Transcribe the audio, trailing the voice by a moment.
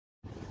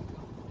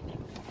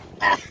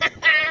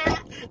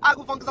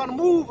Aquafunk is on the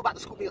move, about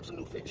to scoop me up some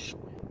new fish.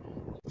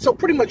 So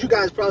pretty much you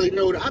guys probably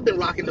know that I've been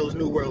rocking those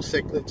New World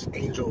cichlids,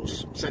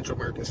 angels, Central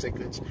American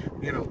cichlids,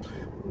 you know.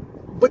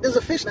 But there's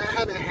a fish that I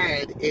haven't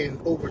had in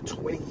over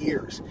 20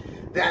 years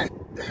that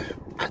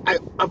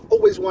I've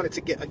always wanted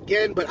to get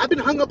again. But I've been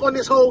hung up on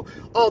this whole,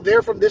 oh,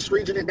 they're from this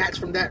region and that's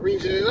from that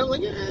region. And I'm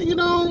like, yeah, you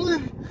know,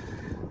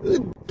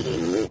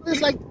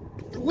 it's like,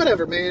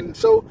 whatever, man.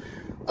 So,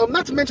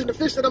 not to mention the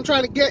fish that I'm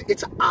trying to get,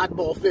 it's an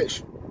oddball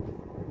fish.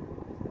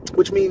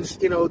 Which means,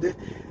 you know,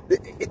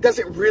 it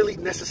doesn't really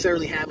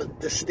necessarily have a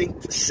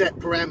distinct set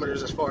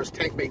parameters as far as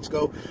tank baits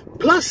go.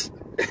 Plus,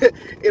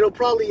 it'll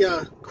probably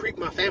creep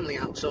my family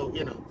out, so,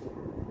 you know.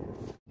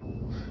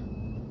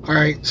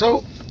 Alright,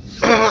 so,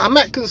 I'm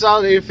at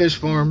Consolidated Fish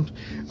Farms.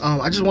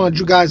 I just wanted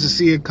you guys to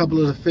see a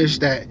couple of the fish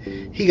that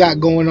he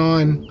got going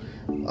on.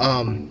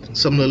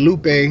 Some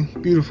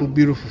Lalupe, beautiful,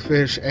 beautiful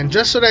fish. And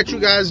just so that you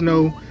guys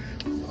know,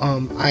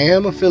 I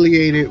am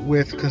affiliated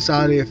with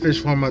Consolidated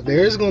Fish Farm.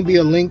 There is going to be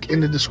a link in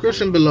the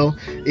description below.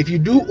 If you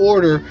do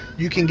order,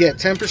 you can get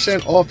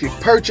 10% off your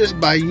purchase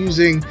by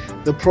using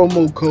the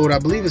promo code. I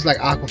believe it's like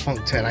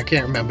Aquafunk10. I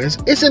can't remember.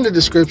 It's in the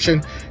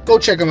description. Go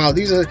check them out.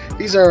 These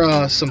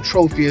are some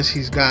trophies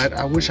he's got.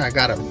 I wish I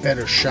got a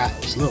better shot.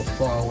 It's a little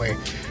far away.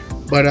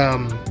 But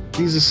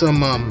these are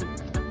some.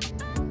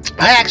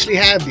 I actually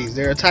have these.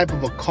 They're a type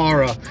of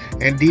Acara,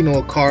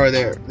 Andino Acara.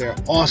 They're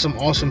awesome,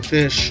 awesome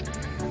fish.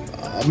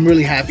 I'm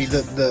really happy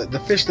that the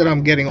fish that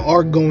I'm getting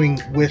are going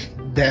with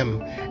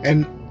them,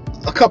 and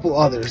a couple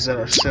others that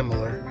are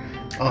similar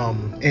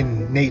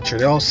in nature.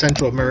 They're all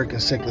Central American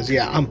cichlids.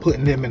 Yeah, I'm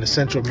putting them in a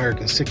Central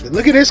American cichlid.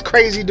 Look at this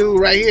crazy dude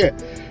right here.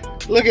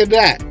 Look at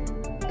that.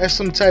 That's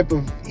some type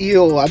of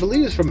eel. I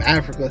believe it's from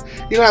Africa.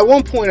 You know, at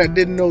one point I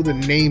didn't know the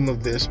name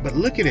of this, but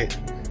look at it.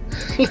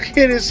 Look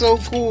at it, so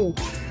cool.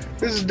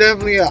 This is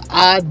definitely an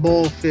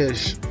oddball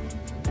fish.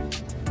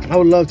 I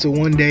would love to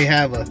one day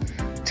have a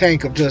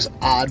tank of just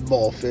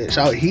oddball fish.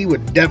 He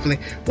would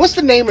definitely. What's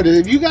the name of it?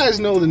 If you guys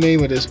know the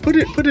name of this, put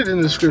it in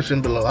the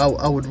description below.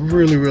 I would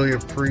really, really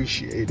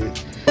appreciate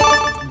it.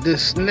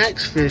 This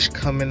next fish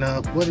coming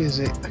up, what is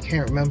it? I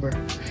can't remember.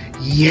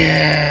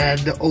 Yeah,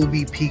 the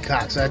OB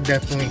peacocks. I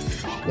definitely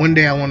one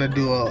day I want to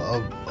do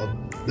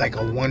like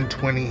a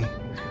 120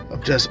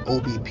 of just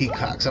OB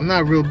peacocks. I'm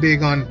not real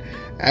big on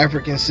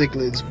African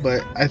cichlids,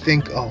 but I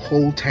think a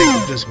whole tank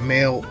of just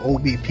male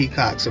OB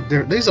peacocks.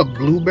 These are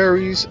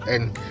blueberries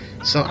and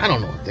so I don't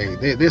know what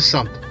there's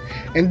something.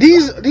 And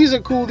these are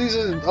cool. These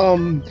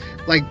are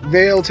like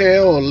veil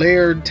tail or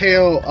layered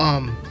tail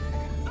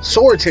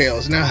sword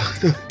tails. Now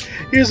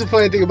here's the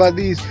funny thing about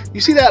these.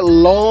 You see that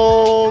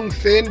long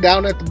fin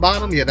down at the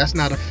bottom? Yeah, that's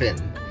not a fin.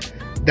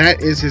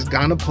 That is his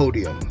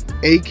gonopodium,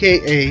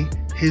 aka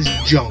his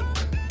junk.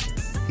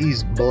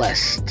 He's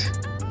blessed.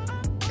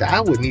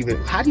 I wouldn't even.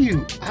 How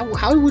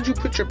would you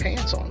put your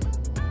pants on?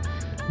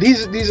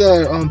 These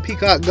are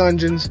peacock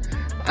gudgeons.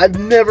 I've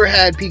never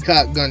had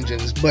peacock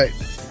gudgeons, but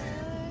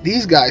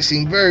these guys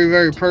seem very,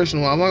 very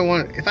personal. I might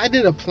want. If I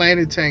did a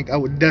planted tank, I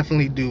would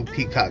definitely do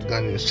peacock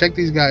gudgeons. Check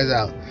these guys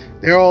out.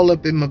 They're all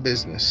up in my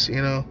business.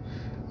 You know,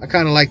 I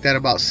kind of like that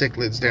about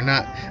cichlids.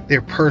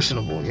 They're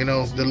personable. You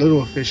know, the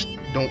little fish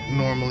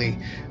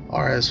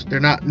they're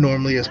not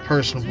normally as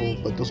personable,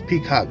 but those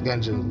peacock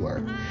gudgeons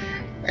were.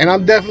 And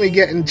I'm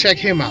definitely check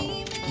him out.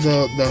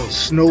 The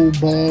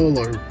snowball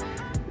or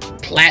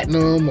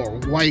platinum or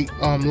white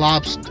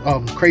lobster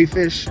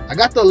crayfish. I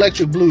got the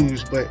electric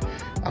blues, but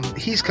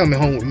he's coming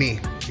home with me.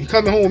 You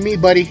coming home with me,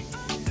 buddy?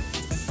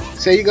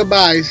 Say your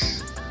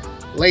goodbyes.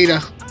 Later.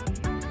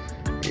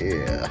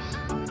 Yeah.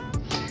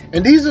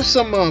 And these are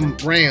some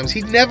rams.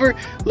 He never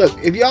look.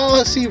 If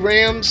y'all see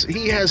rams,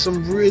 he has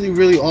some really,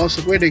 really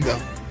awesome. Where'd they go?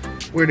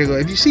 Where'd they go?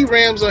 If you see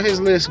rams on his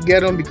list,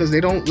 get them because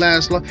they don't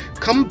last long.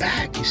 Come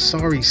back, you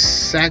sorry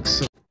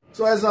sacks.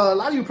 So as a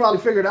lot of you probably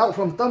figured out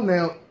from the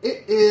thumbnail,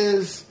 it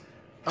is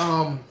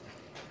a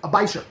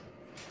Bichir.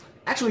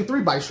 Actually,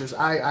 3 Bichirs.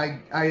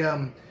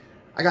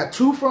 I got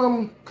 2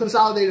 from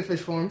Consolidated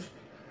Fish Farms,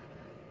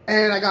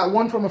 and I got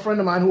 1 from a friend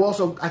of mine who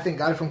also I think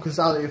got it from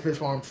Consolidated Fish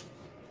Farms.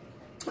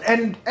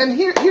 And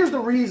here's the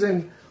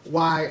reason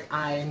why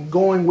I'm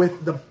going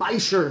with the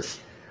Bichirs.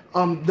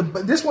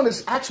 This one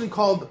is actually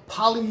called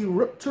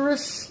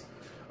Polyripterus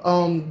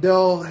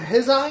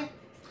delhizzi,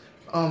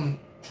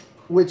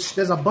 which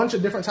there's a bunch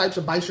of different types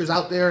of Bichirs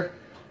out there,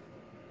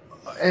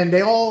 and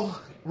they all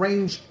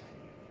range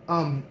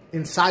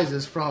in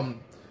sizes from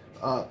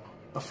a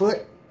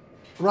foot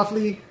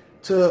roughly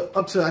to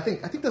up to I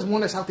think there's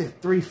one that's out there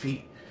 3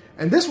 feet,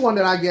 and this one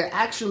that I get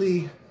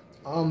actually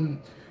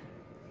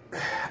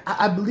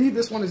I believe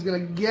this one is gonna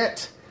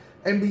get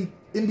in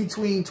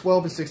between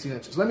 12 and 16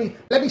 inches. Let me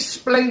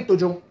explain to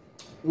you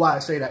why I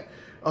say that,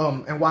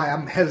 and why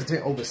I'm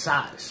hesitant over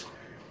size.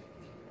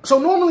 So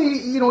normally,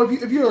 you know,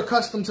 if you're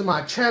accustomed to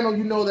my channel,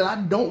 you know that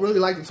I don't really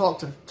like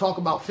to talk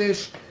about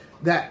fish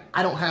that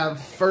I don't have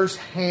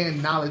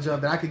first-hand knowledge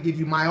of, that I could give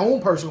you my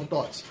own personal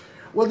thoughts.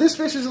 Well, this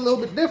fish is a little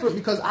bit different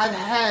because I've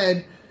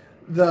had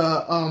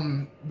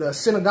the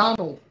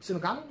Senegal.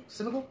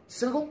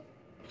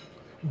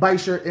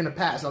 Bichir in the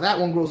past. Now that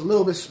one grows a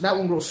little bit, that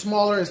one grows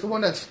smaller. It's the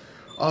one that's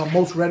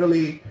most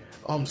readily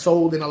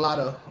sold in a lot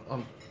of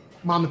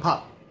mom and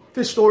pop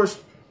fish stores.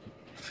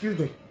 Excuse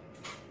me.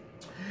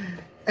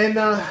 And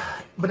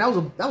but that was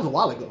a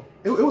while ago.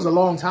 It was a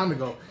long time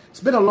ago. It's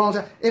been a long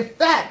time. In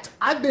fact,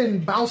 I've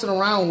been bouncing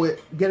around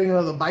with getting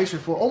another Bichir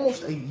for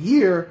almost a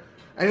year,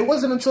 and it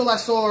wasn't until I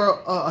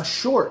saw a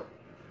short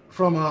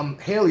from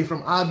Haley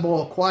from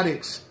Oddball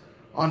Aquatics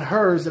on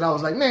hers that I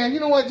was like, man, you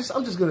know what?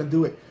 I'm just gonna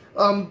do it.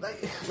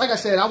 Like I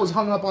said, I was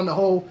hung up on the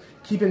whole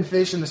keeping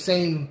fish in the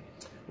same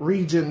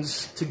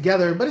regions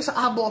together, but it's an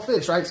oddball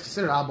fish, right? It's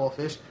considered an oddball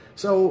fish.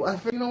 So I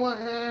figured, you know what?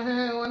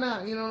 Why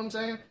not? You know what I'm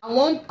saying?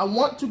 I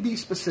want to be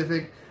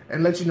specific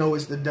and let you know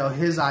it's the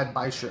Unfussy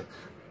Bichir.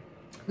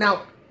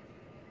 Now,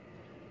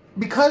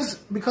 because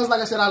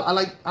like I said, I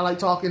like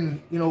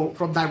talking, you know,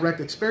 from direct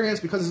experience,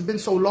 because it's been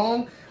so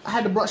long, I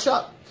had to brush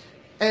up.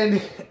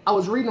 And I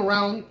was reading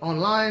around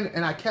online,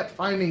 and I kept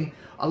finding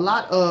a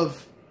lot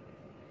of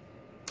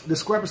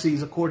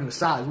discrepancies according to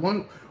size.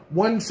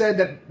 One said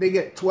that they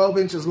get 12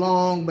 inches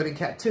long, but in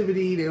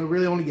captivity they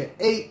really only get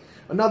 8.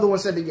 Another one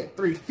said they get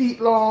 3 feet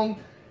long,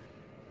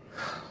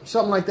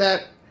 something like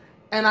that.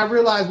 And I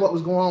realized what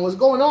was going on. What's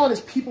going on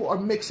is people are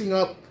mixing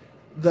up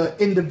the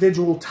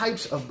individual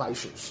types of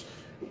Bichirs,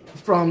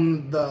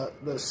 from the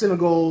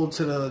Senegal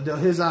to the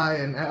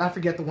Unfussy, and I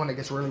forget the one that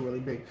gets really, really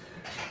big.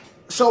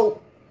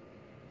 So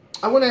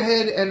I went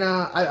ahead and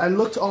I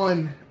looked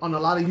on a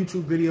lot of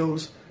YouTube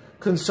videos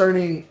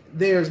concerning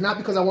theirs, not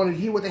because I wanted to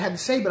hear what they had to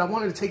say, but I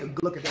wanted to take a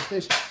good look at their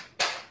fish.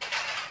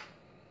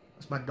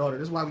 That's my daughter.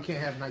 This is why we can't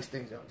have nice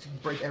things, y'all. She can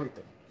break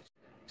everything.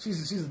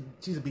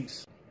 She's a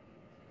beast.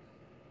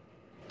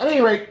 At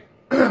any rate,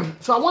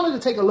 so I wanted to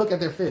take a look at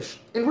their fish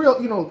in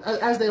real, you know,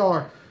 as they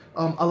are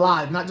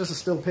alive, not just a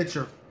still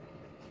picture.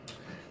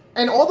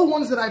 And all the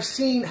ones that I've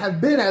seen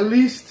have been at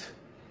least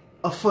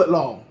a foot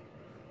long.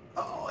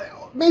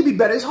 Maybe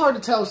better. It's hard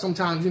to tell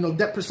sometimes. You know,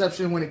 depth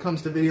perception when it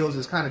comes to videos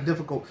is kind of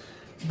difficult.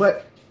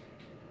 But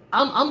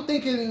I'm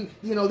thinking,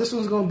 you know, this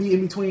one's going to be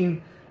in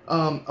between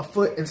a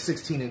foot and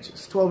 16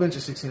 inches. 12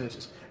 inches, 16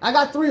 inches. I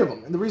got 3 of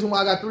them. And the reason why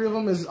I got 3 of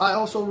them is I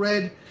also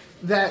read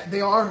that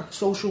they are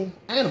social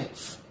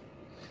animals.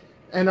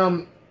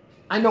 And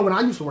I know when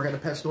I used to work at a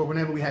pet store,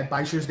 whenever we had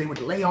Bichirs, they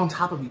would lay on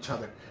top of each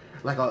other.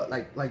 Like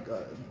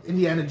a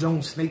Indiana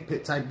Jones snake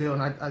pit type deal.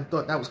 And I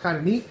thought that was kind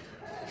of neat.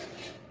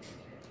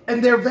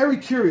 And they're very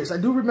curious. I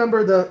do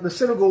remember the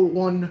Senegal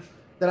one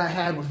that I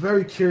had was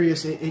very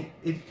curious. It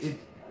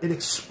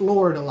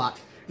explored a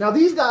lot. Now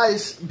these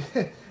guys,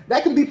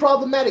 that can be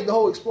problematic, the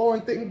whole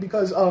exploring thing,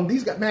 because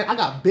these guys, man, I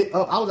got bit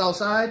up. I was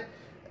outside.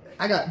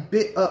 I got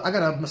bit up. I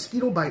got a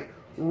mosquito bite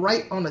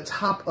right on the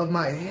top of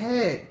my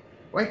head,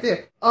 right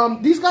there.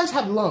 These guys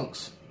have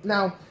lungs.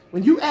 Now,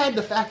 when you add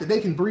the fact that they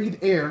can breathe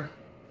air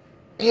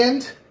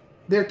and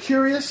they're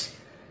curious,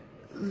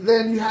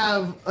 then you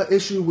have an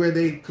issue where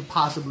they could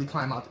possibly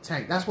climb out the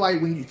tank. That's why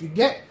if you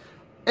get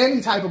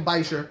any type of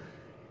Bichir,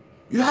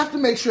 you have to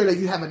make sure that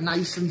you have a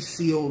nicely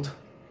sealed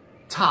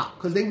top,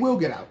 because they will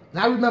get out.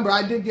 Now I remember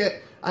I did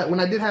get, when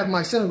I did have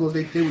my Senegals,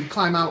 they would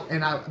climb out,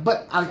 and I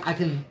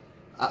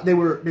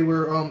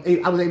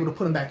was able to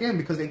put them back in,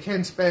 because they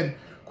can spend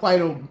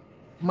quite a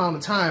amount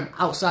of time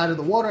outside of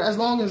the water as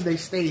long as they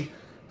stay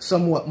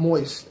somewhat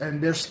moist,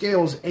 and their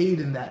scales aid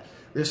in that.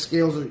 Their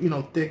scales are, you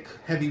know, thick,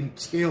 heavy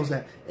scales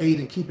that aid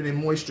in keeping in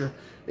moisture.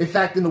 In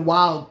fact, in the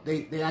wild,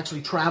 they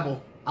actually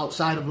travel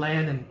outside of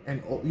land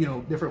and you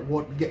know,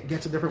 different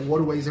get to different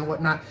waterways and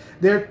whatnot.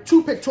 Their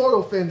 2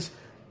 pectoral fins,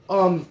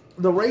 the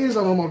rays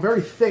on them are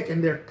very thick,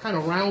 and they're kind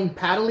of round,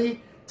 paddly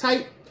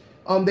type.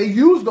 They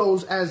use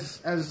those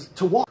as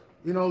to walk,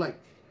 you know, like,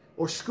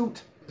 or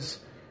scoot.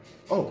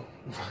 Oh,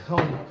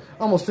 I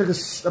almost took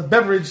a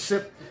beverage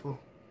sip.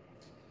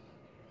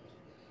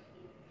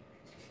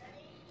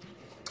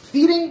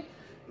 Feeding,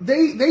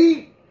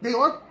 they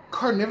are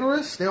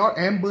carnivorous. They are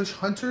ambush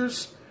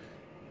hunters,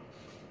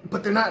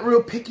 but they're not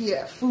real picky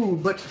at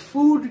food. But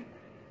food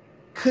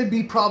could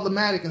be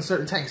problematic in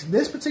certain tanks.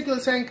 This particular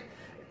tank,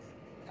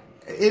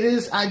 it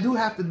is. I do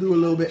have to do a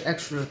little bit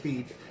extra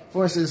feed.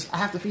 For instance, I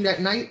have to feed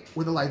at night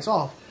with the lights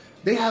off.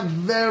 They have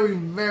very,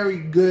 very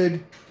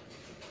good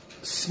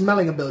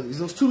smelling abilities.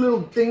 Those 2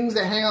 little things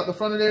that hang out the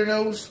front of their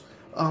nose,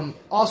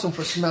 awesome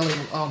for smelling,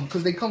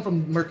 because they come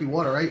from murky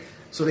water, right?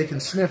 So they can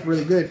sniff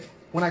really good.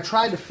 When I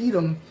try to feed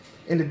them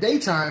in the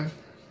daytime,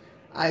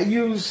 I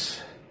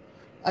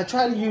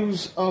try to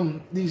use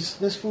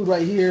this food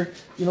right here.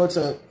 You know, it's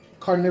a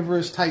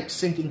carnivorous type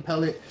sinking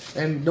pellet,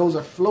 and those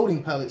are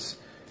floating pellets.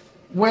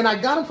 When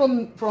I got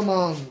them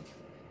from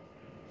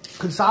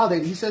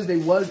Consolidated, he says they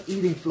was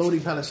eating floating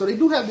pellets, so they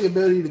do have the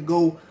ability to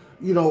go,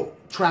 you know,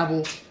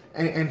 travel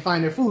and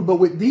find their food. But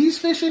with these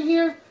fish in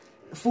here,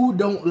 food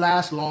don't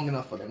last long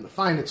enough for them to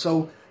find it.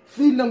 So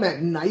feeding them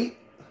at night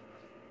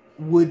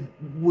would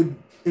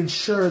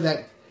ensure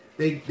that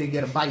they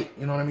get a bite.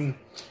 You know what I mean?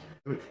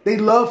 They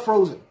love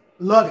frozen.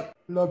 Love it.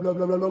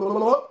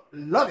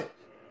 Love it.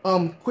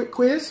 Quick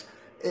quiz.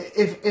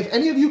 If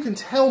any of you can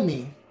tell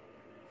me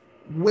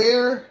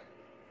where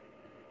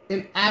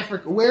in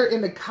Africa? Where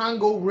in the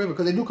Congo River?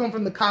 Because they do come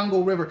from the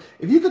Congo River.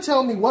 If you could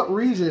tell me what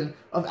region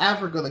of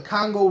Africa the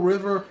Congo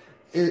River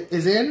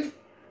is in,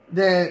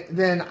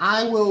 then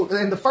I will.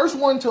 And the first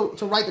one to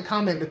write the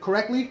comment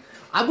correctly,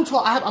 I will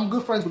talk. I'm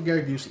good friends with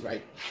Gary Busey,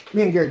 right?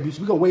 Me and Gary Busey,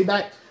 we go way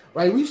back,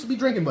 right? We used to be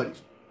drinking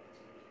buddies,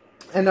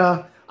 and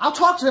I'll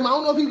talk to him. I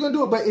don't know if he's gonna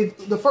do it, but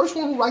if the first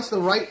one who writes the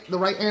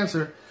right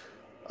answer,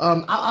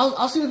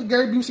 I'll see if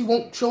Gary Busey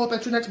won't show up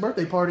at your next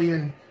birthday party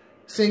and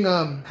sing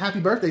happy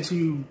birthday to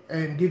you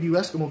and give you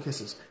Eskimo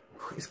kisses.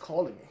 He's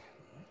calling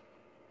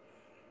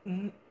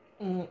me.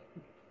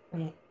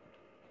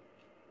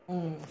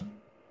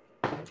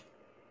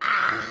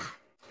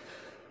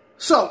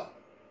 So,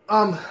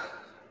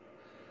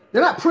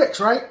 they're not pricks,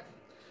 right?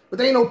 But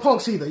they ain't no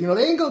punks either. You know,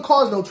 they ain't gonna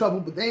cause no trouble,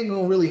 but they ain't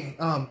gonna really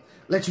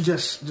let you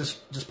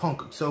just punk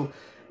them. So,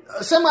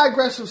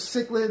 semi-aggressive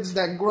cichlids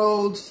that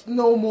grows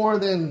no more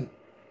than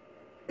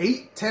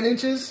 8-10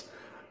 inches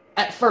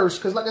at first,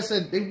 because like I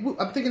said,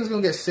 I'm thinking it's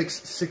gonna get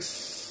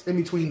six in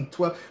between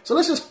 12. So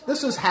let's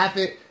just half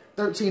it,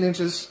 13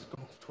 inches,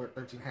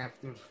 13 half,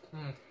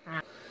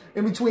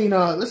 in between.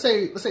 Let's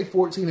say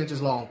 14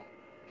 inches long.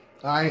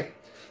 All right,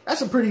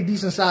 that's a pretty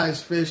decent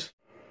sized fish.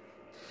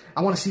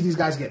 I want to see these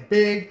guys get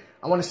big.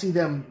 I want to see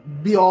them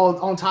be all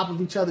on top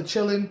of each other,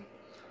 chilling.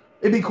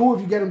 It'd be cool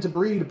if you get them to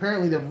breed.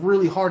 Apparently, they're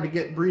really hard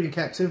to breed in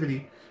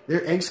captivity.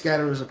 They're egg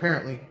scatterers,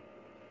 apparently.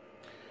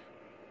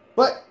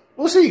 But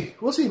we'll see.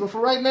 We'll see. But for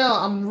right now,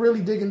 I'm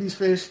really digging these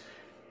fish.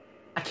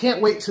 I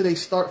can't wait till they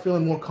start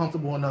feeling more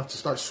comfortable enough to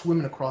start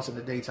swimming across in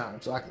the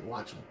daytime so I can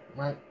watch them,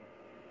 right?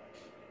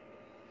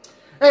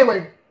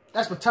 Anyway,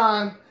 that's my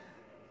time.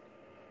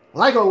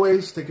 Like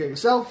always, take care of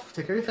yourself,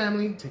 take care of your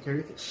family, take care of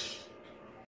your fish.